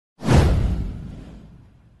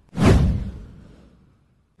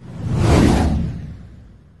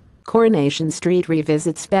Coronation Street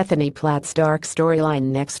revisits Bethany Platts' dark storyline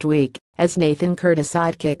next week, as Nathan Curtis'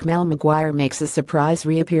 sidekick Mel M makes a surprise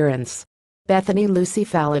reappearance. Bethany Lucy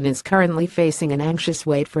Fallon is currently facing an anxious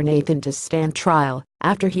wait for Nathan to stand trial,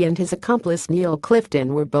 after he and his accomplice Neil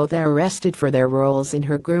Clifton were both arrested for their roles in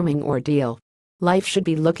her grooming ordeal. Life should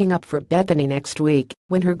be looking up for Bethany next week,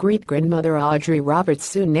 when her great-grandmother Audrey Roberts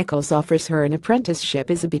Sue Nichols offers her an apprenticeship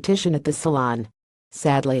as a beautician at the salon.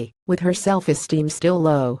 Sadly, with her self-esteem still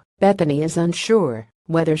low, Bethany is unsure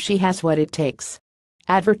whether she has what it takes.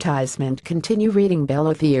 Advertisement. Continue reading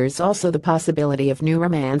below. There's also the possibility of new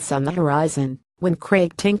romance on the horizon, when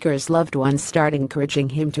Craig Tinker's loved ones start encouraging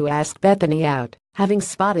him to ask Bethany out, having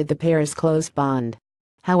spotted the pair's close bond.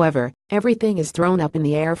 However, everything is thrown up in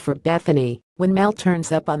the air for Bethany when Mel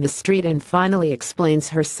turns up on the street and finally explains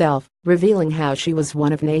herself, revealing how she was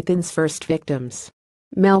one of Nathan's first victims.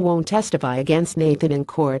 Mel won't testify against Nathan in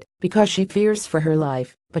court because she fears for her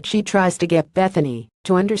life, but she tries to get Bethany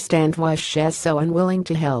to understand why she's so unwilling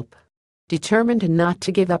to help. Determined not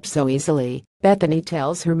to give up so easily, Bethany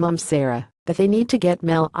tells her mom Sarah that they need to get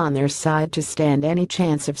Mel on their side to stand any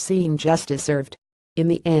chance of seeing justice served. In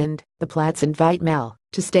the end, the Platts invite Mel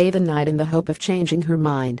to stay the night in the hope of changing her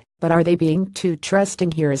mind, but are they being too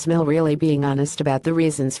trusting here? Is Mel really being honest about the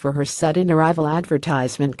reasons for her sudden arrival?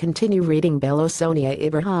 Advertisement. Continue reading below. Sonia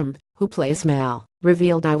Abraham, who plays Mel,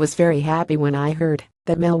 revealed, "I was very happy when I heard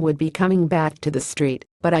that Mel would be coming back to the street,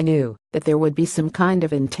 but I knew that there would be some kind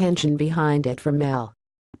of intention behind it from Mel.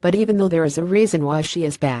 But even though there is a reason why she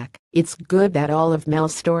is back, it's good that all of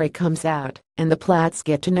Mel's story comes out, and the Platts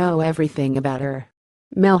get to know everything about her."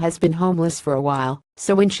 Mel has been homeless for a while,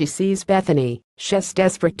 so when she sees Bethany, she's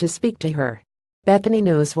desperate to speak to her. Bethany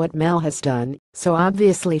knows what Mel has done, so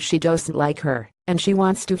obviously she doesn't like her, and she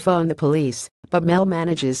wants to phone the police, but Mel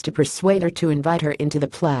manages to persuade her to invite her into the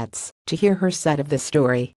Platts to hear her side of the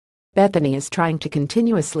story. Bethany is trying to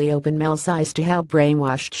continuously open Mel's eyes to how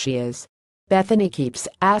brainwashed she is. Bethany keeps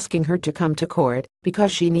asking her to come to court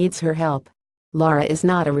because she needs her help. Laura is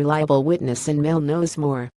not a reliable witness and Mel knows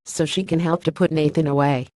more, so she can help to put Nathan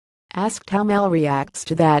away. Asked how Mel reacts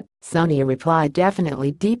to that, Sonia replied,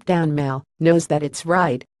 "Definitely deep down Mel knows that it's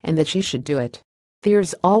right and that she should do it.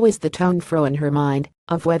 There's always the tone throw in her mind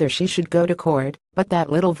of whether she should go to court, but that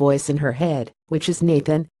little voice in her head, which is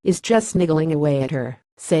Nathan, is just niggling away at her,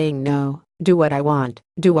 saying no, do what I want,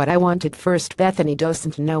 do what I want." At first Bethany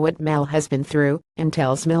doesn't know what Mel has been through and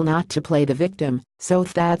tells Mel not to play the victim, so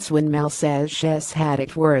that's when Mel says she's had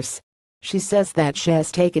it worse. She says that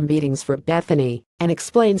she's taken beatings for Bethany and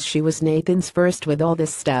explains she was Nathan's first with all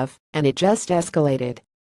this stuff and it just escalated.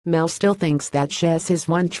 Mel still thinks that she's his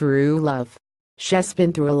one true love. She's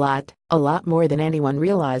been through a lot more than anyone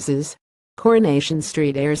realizes. Coronation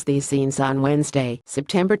Street airs these scenes on Wednesday,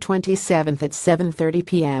 September 27th at 7:30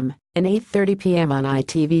 p.m. and 8:30 p.m. on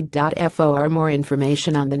itv.for. More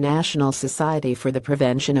information on the National Society for the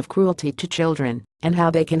Prevention of Cruelty to Children and how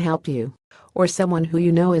they can help you or someone who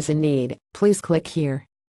you know is in need, please click here.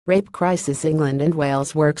 Rape Crisis. England and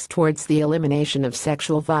Wales works towards the elimination of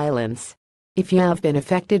sexual violence. If you have been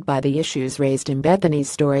affected by the issues raised in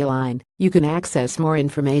Bethany's storyline, you can access more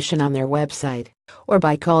information on their website or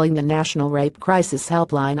by calling the National Rape Crisis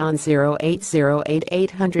Helpline on 0808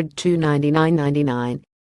 800 299 99.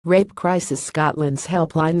 Rape Crisis Scotland's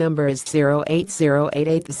helpline number is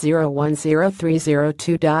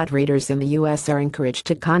 080880100302. Readers in the U.S. are encouraged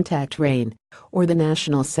to contact RAIN or the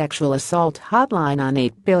National Sexual Assault Hotline on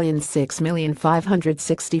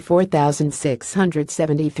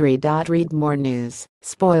 8,6,564,673. Read more news,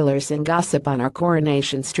 spoilers and gossip on our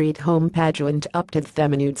Coronation Street homepage and up to the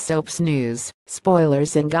minute soaps news,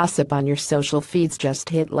 spoilers and gossip on your social feeds. Just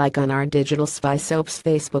hit like on our Digital Spy Soaps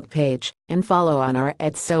Facebook page and follow on our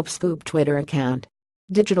 @SoapScoop Twitter account.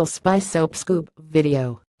 Digital Spy Soap Scoop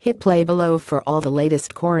video. Hit play below for all the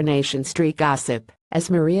latest Coronation Street gossip, as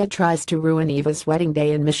Maria tries to ruin Eva's wedding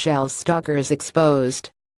day and Michelle's stalker is exposed.